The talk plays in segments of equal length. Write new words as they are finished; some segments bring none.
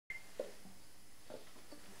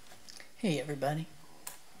Hey everybody,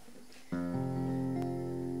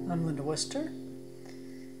 I'm Linda Worcester.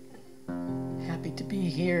 Happy to be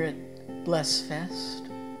here at Bless Fest.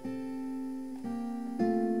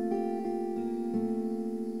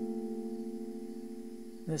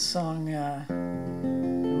 This song I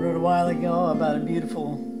wrote a while ago about a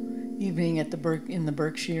beautiful evening at in the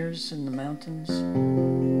Berkshires in the mountains,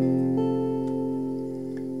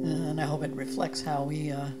 and I hope it reflects how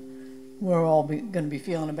we're all going to be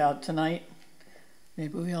feeling about tonight.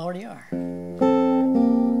 Maybe we already are.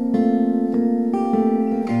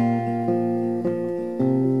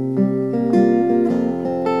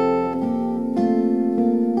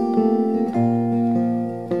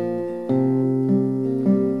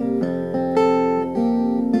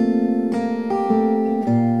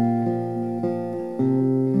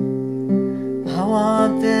 I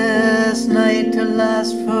want this night to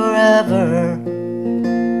last forever.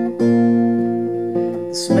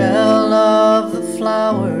 The smell of the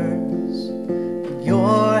flowers,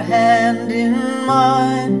 your hand in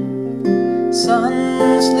mine,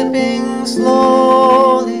 sun slipping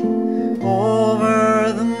slowly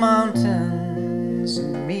over the mountains,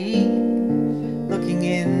 and me looking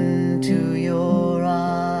into your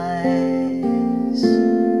eyes.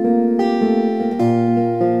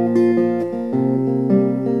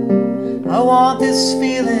 I want this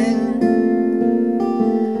feeling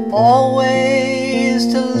always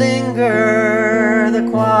to linger, the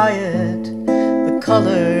quiet, the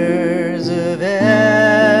colors of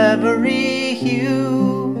every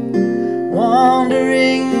hue,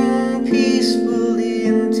 wandering peacefully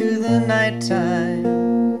into the nighttime,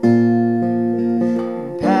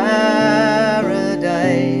 paradise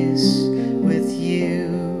with you.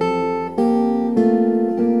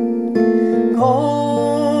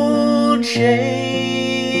 Gold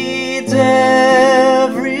shades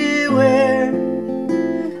everywhere,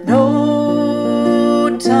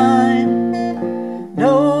 no time,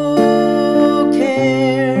 no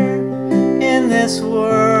care, in this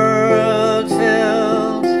world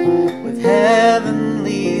filled with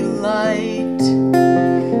heavenly light.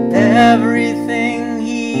 Everything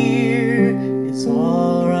here is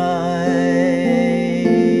all right.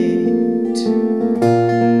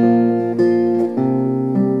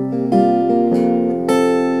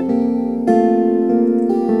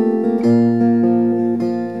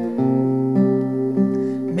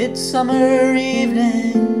 Midsummer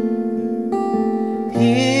evening,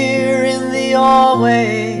 here in the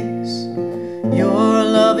always, your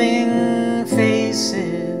loving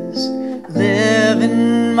faces live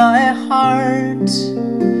in my heart.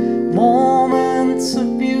 Moments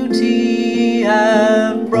of beauty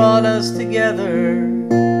have brought us together,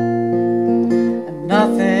 and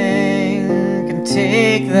nothing can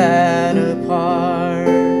take that apart.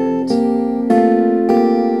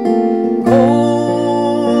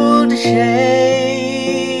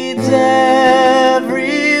 Shades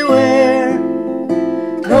everywhere,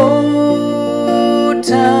 no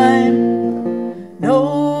time,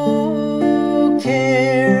 no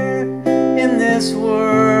care, in this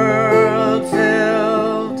world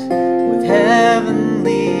filled with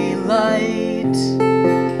heavenly light.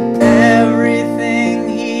 Everything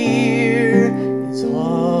here is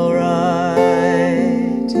all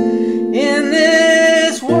right. In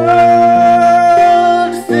this world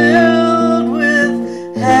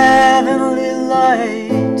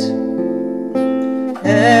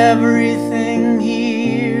everything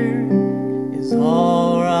here is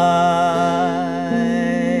all right.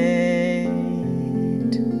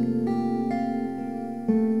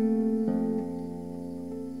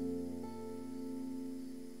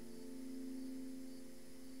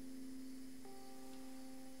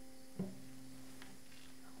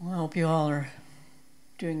 Well, I hope you all are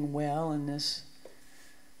doing well in this,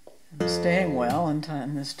 and staying well in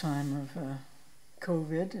this time of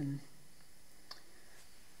COVID and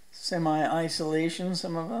semi-isolation,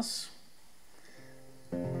 some of us.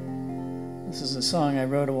 This is a song I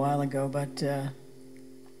wrote a while ago, but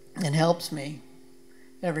it helps me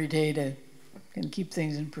every day to keep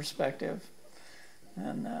things in perspective.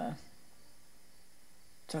 And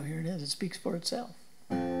so here it is. It speaks for itself.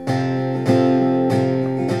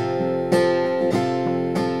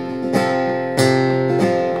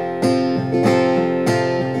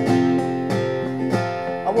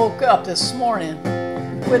 I woke up this morning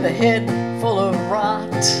with a head full of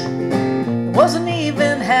rot. There wasn't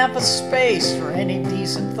even half a space for any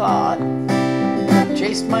decent thought.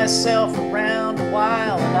 Chased myself around a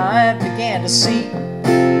while and I began to see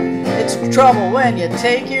it's trouble when you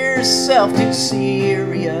take yourself too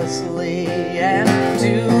seriously, and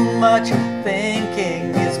too much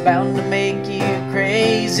thinking is bound to make you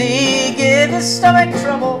crazy. give his stomach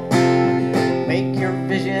trouble, make your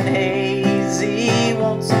vision hazy.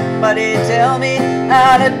 Won't somebody tell me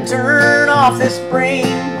how to turn off this brain?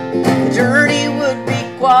 The journey would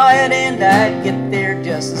be quiet and I'd get there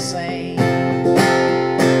just the same.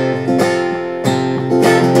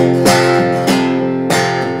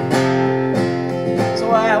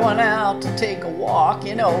 So I went out to take a walk,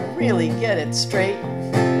 you know, really get it straight.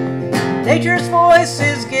 Nature's voice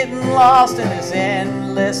is getting lost in this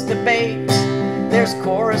endless debate. There's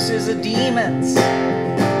choruses of demons,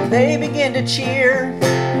 they begin to cheer.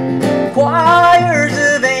 Choirs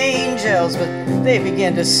of angels, but they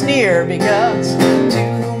begin to sneer, because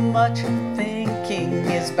too much thinking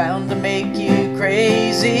is bound to make you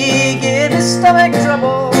crazy. Give your stomach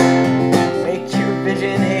trouble, make your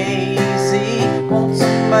vision hazy. Won't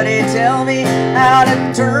somebody tell me how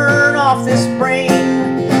to turn off this brain?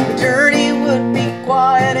 The journey would be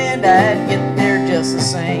quiet and I'd get there just the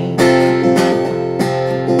same.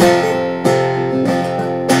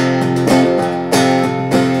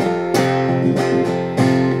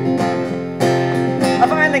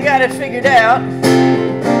 Got it figured out,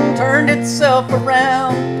 turned itself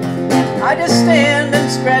around. I just stand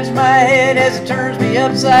and scratch my head as it turns me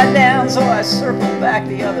upside down. So I circle back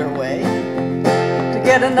the other way to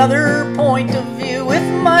get another point of view, with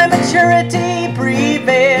my maturity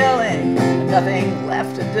prevailing, nothing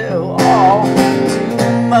left to do. All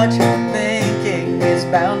too much thinking is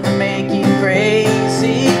bound to make you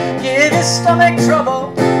crazy. Give your stomach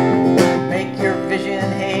trouble, make your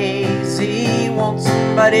vision hazy. Won't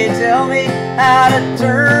somebody tell me how to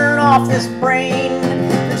turn off this brain?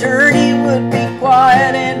 The journey would be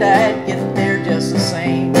quiet and I'd get there just the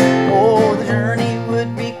same. Oh, the journey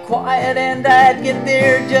would be quiet and I'd get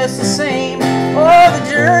there just the same. Oh, the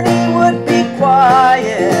journey would be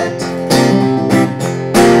quiet.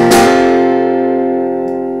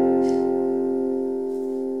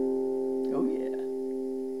 Oh yeah.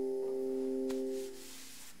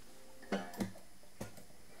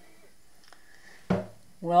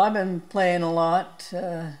 Well, I've been playing a lot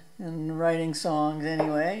and writing songs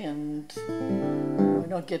anyway, and we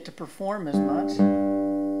don't get to perform as much.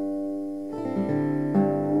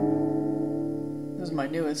 This is my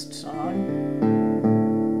newest song,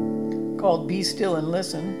 called Be Still and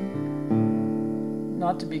Listen.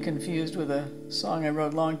 Not to be confused with a song I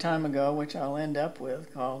wrote a long time ago, which I'll end up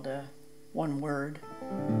with, called One Word,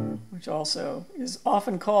 which also is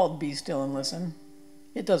often called Be Still and Listen.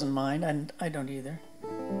 It doesn't mind, and I don't either.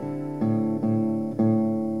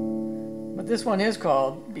 But this one is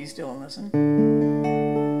called Be Still and Listen.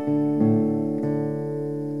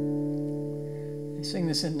 I sing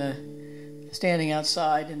this in the standing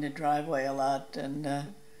outside in the driveway a lot, and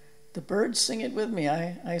the birds sing it with me.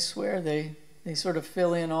 I swear they sort of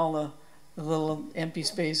fill in all the little empty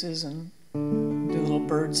spaces and do little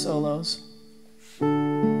bird solos.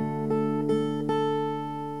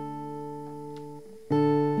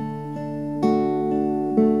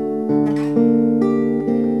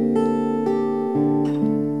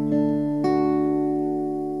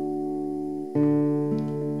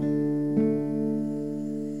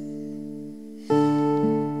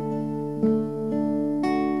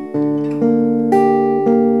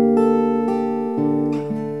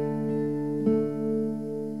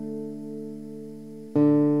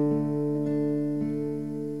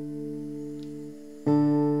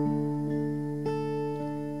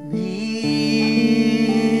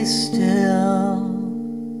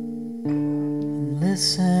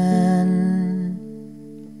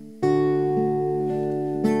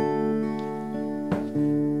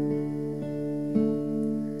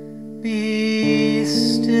 Be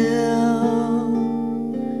still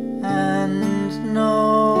and know.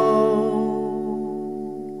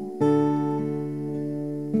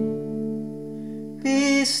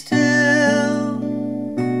 Be still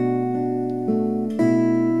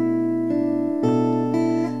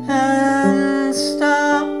and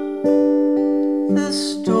stop the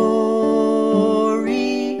story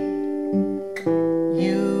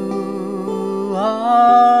you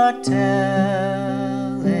are telling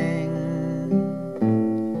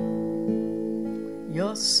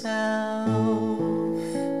yourself.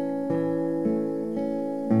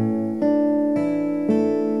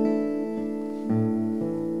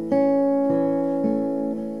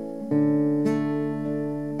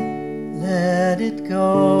 Let it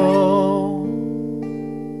go.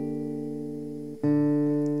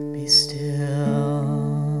 Be still.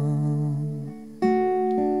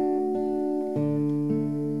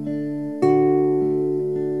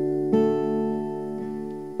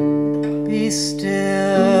 Be still.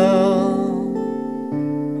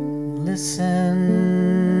 Listen.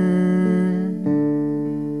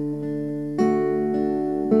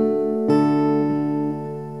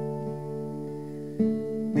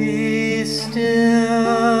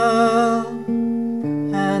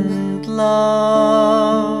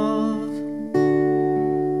 love.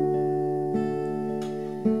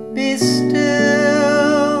 Be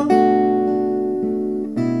still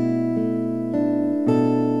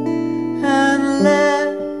and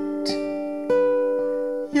let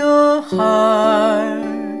your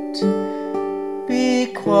heart be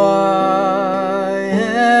quieted.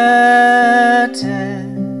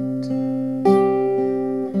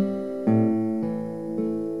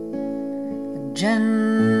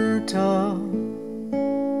 Gentle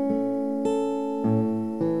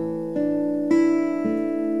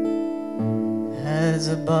as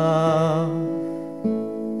above.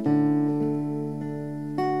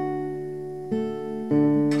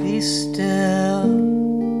 Be still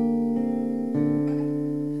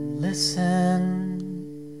and listen.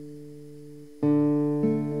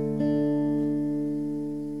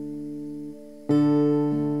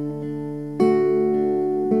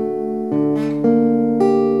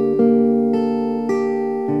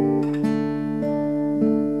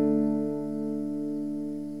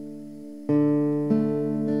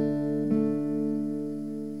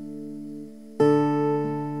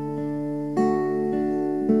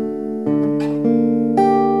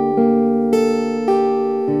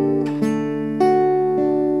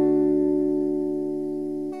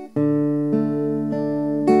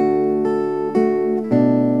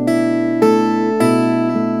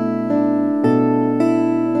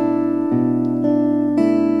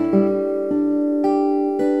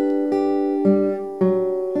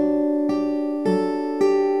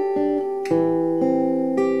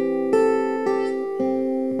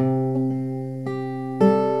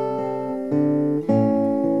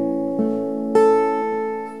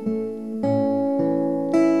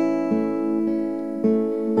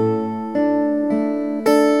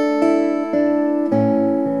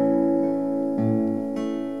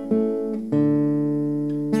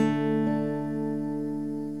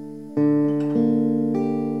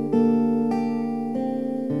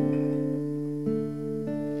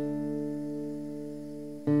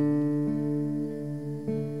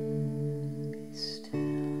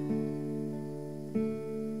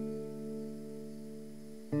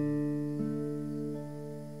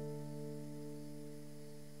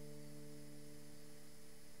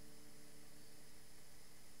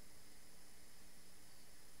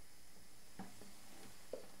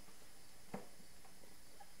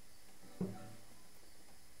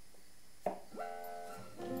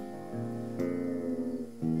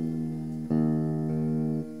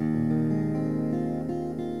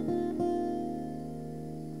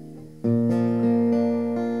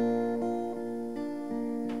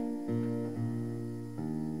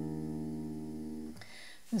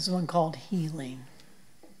 This is one called Healing.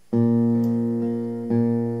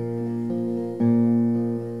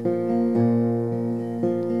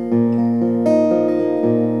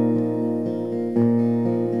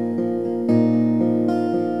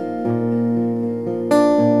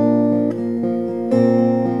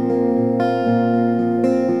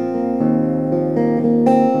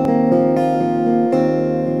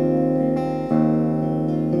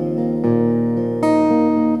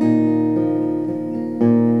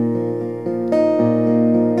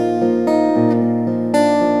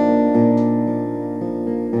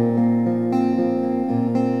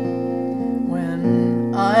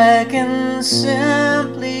 I can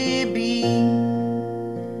simply be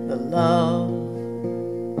the love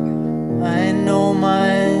I know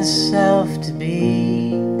myself to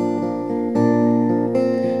be,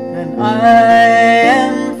 and I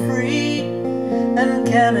am free and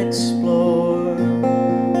can explore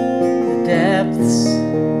the depths,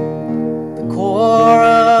 the core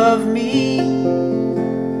of me.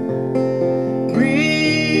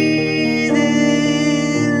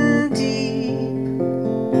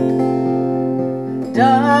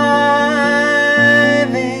 Diving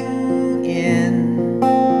in,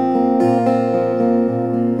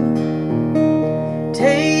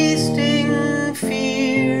 tasting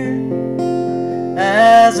fear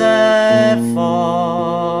as I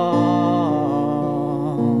fall,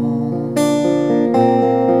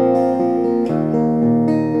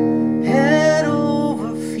 head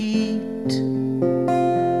over feet,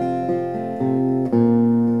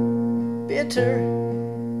 bitter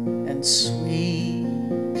and sweet.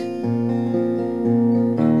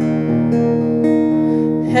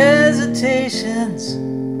 Hesitations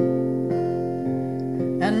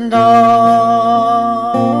and all.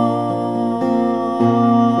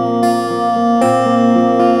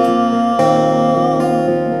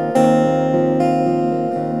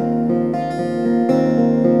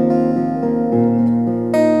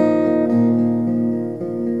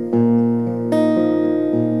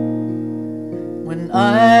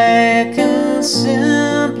 I can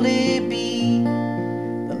simply be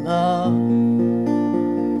the love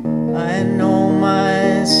I know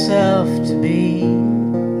myself to be.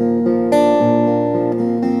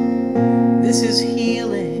 This is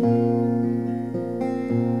healing,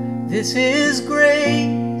 this is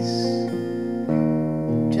grace,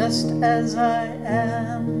 just as I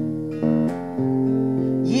am,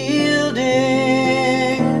 yielding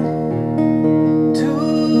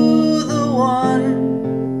to the one,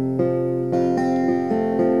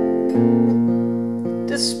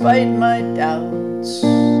 despite my doubts.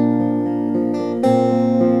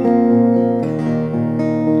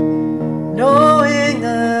 Knowing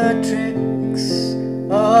the tricks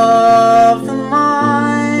of the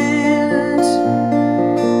mind,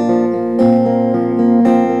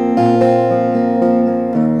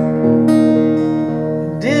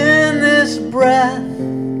 and in this breath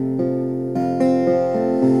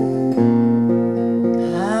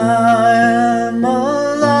I'm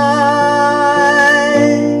alive.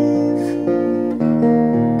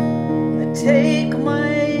 I take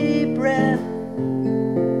my breath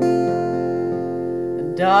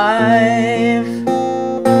and dive.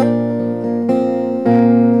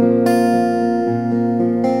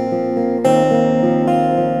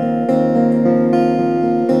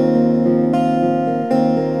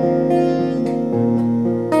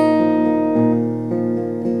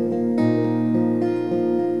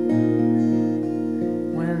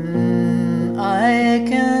 When I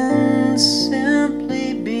can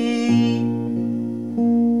simply be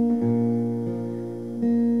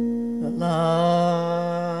the love.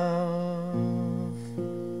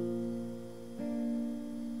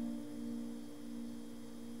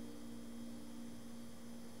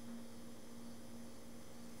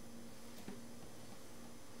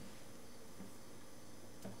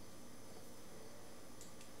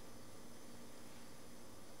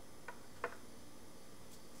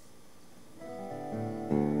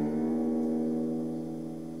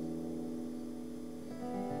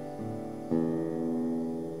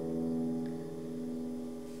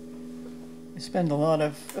 I spend a lot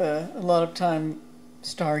of time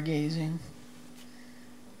stargazing,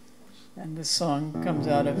 and this song comes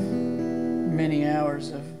out of many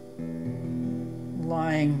hours of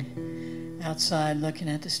lying outside looking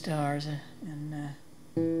at the stars and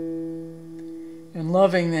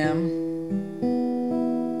loving them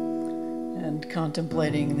and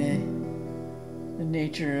contemplating the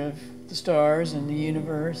nature of the stars and the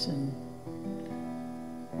universe and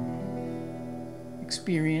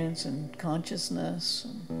experience and consciousness.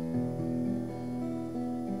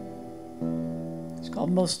 It's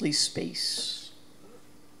called Mostly Space.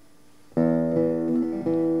 I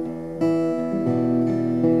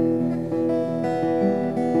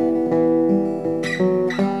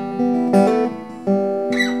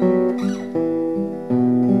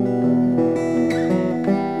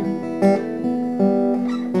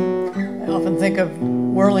often think of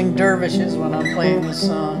whirling dervishes when I'm playing this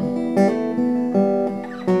song.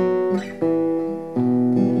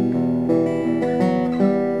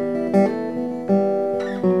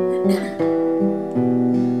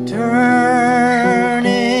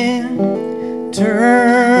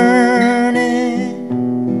 Turning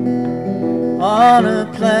on a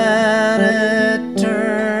planet,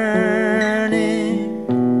 turning,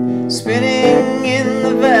 spinning in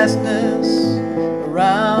the vastness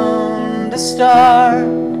around a star,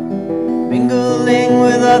 mingling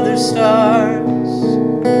with other stars,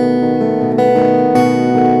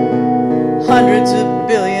 hundreds of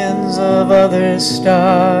billions of other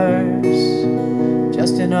stars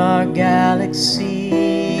just in our galaxy.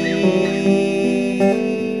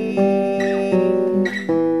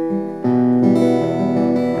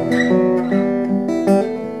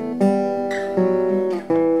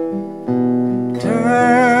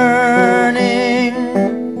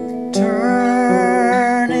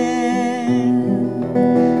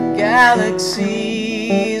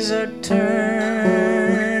 Galaxies are turning,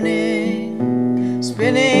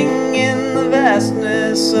 spinning in the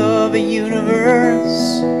vastness of a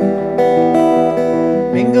universe,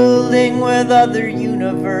 mingling with other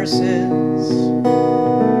universes.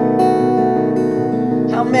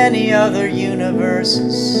 How many other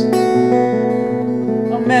universes?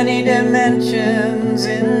 How many dimensions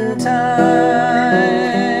in time?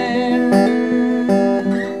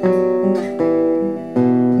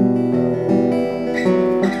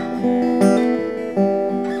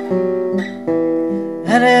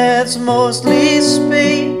 And it's mostly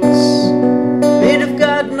space, made of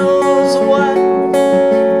God knows what,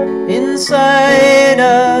 inside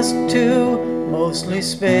us too, mostly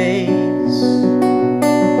space.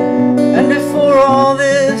 And before all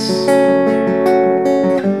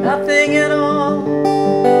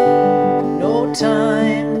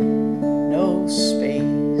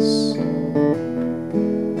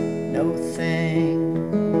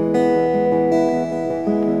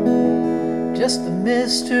just a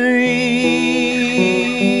mystery.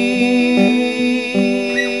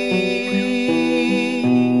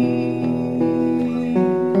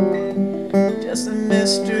 Just a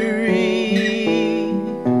mystery.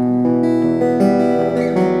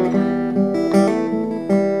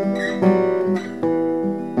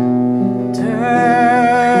 Turning,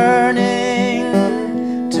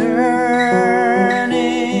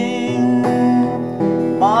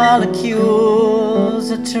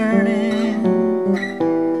 molecules are turning.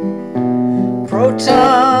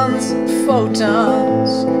 Protons,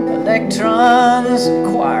 photons, electrons,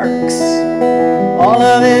 quarks. All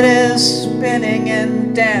of it is spinning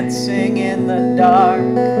and dancing in the dark,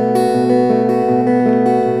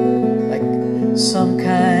 like some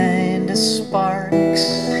kind of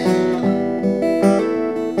sparks.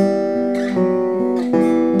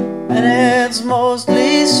 And it's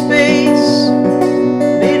mostly space,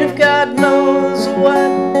 made of God knows what,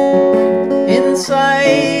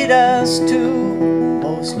 inside us too,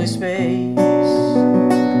 mostly space.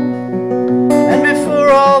 And before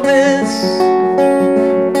all this,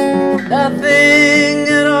 nothing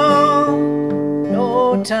at all,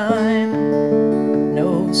 no time,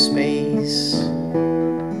 no space,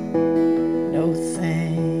 no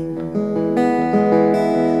thing,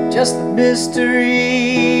 just the mystery.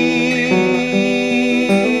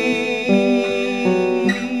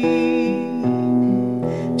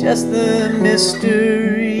 Just the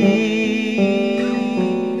mystery.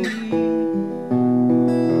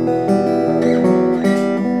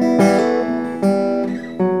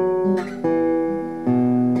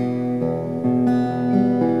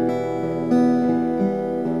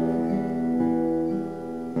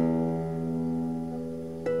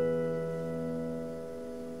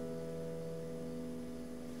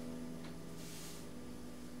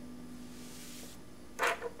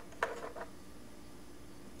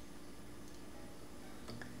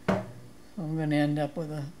 I'm going to end up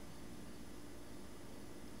with a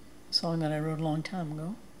song that I wrote a long time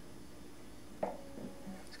ago.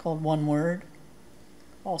 It's called One Word,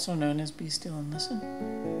 also known as Be Still and Listen.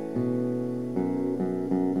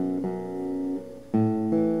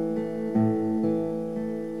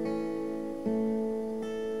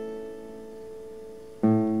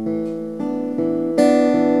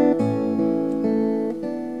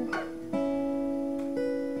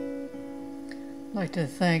 I'd like to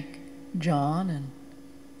thank John and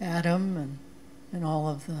Adam and all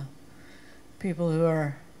of the people who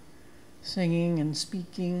are singing and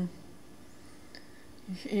speaking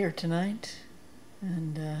here tonight,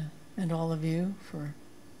 and all of you for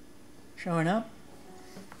showing up.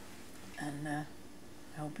 And I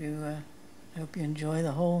hope you enjoy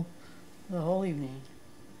the whole evening.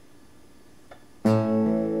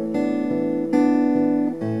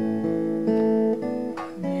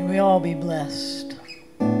 May we all be blessed.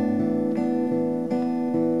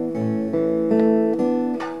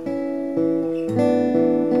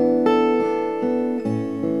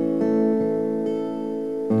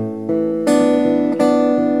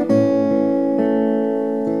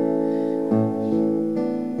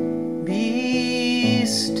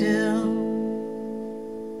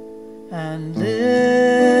 And listen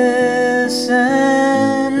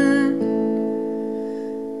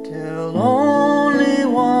till only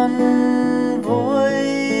one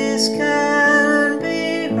voice can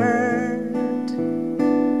be heard.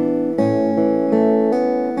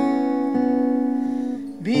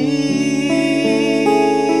 Be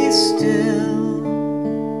still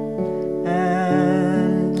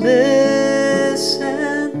and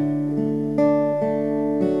listen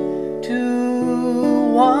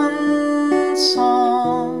to one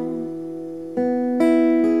song,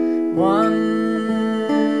 one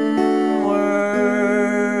word.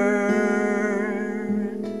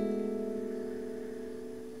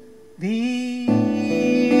 Be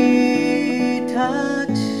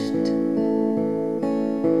touched,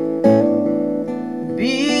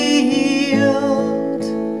 be healed,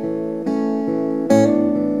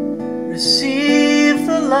 receive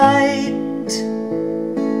the light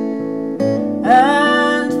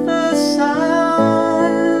and the sound.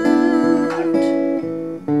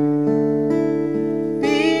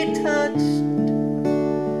 Be touched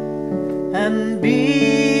and be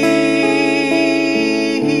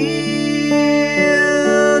healed.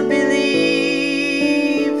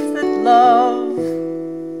 Believe that love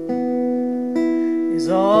is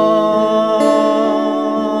all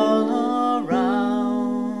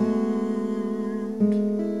around,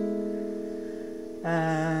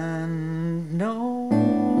 and know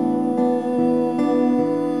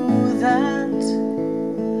that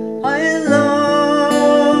I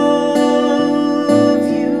love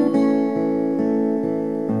you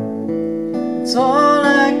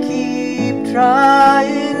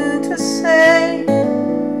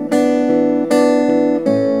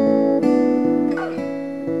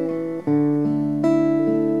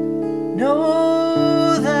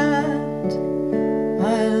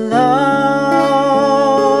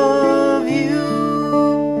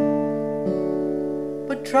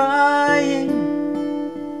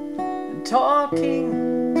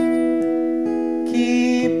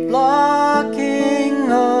blocking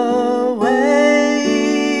the way.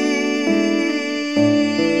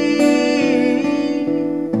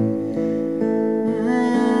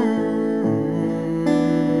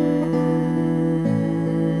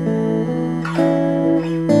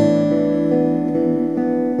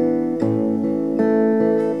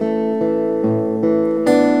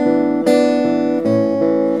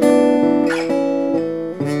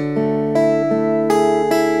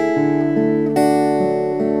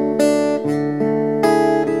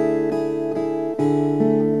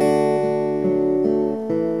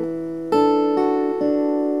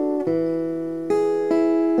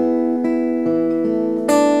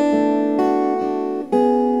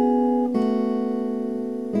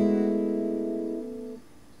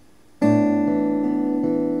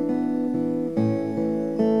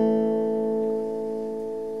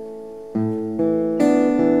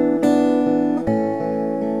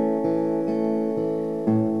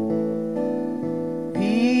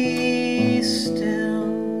 Be still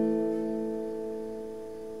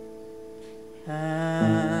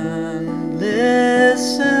and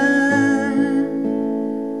listen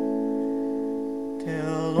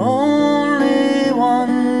till only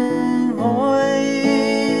one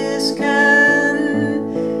voice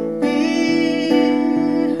can be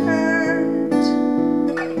heard.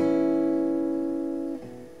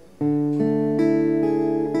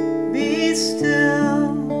 Be still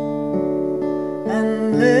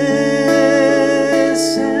and listen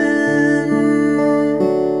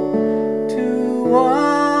to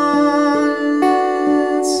one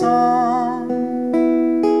song.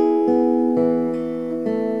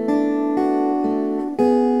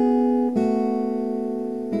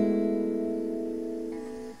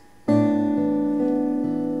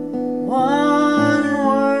 One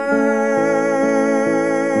word.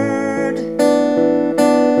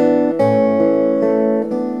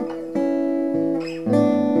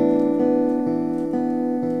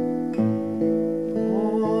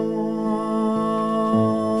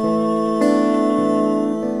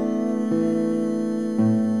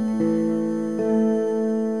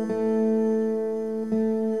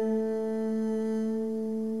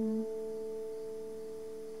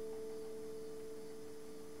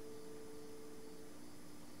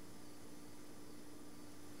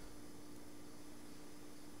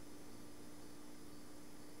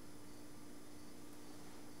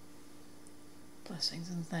 Blessings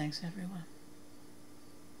and thanks, everyone.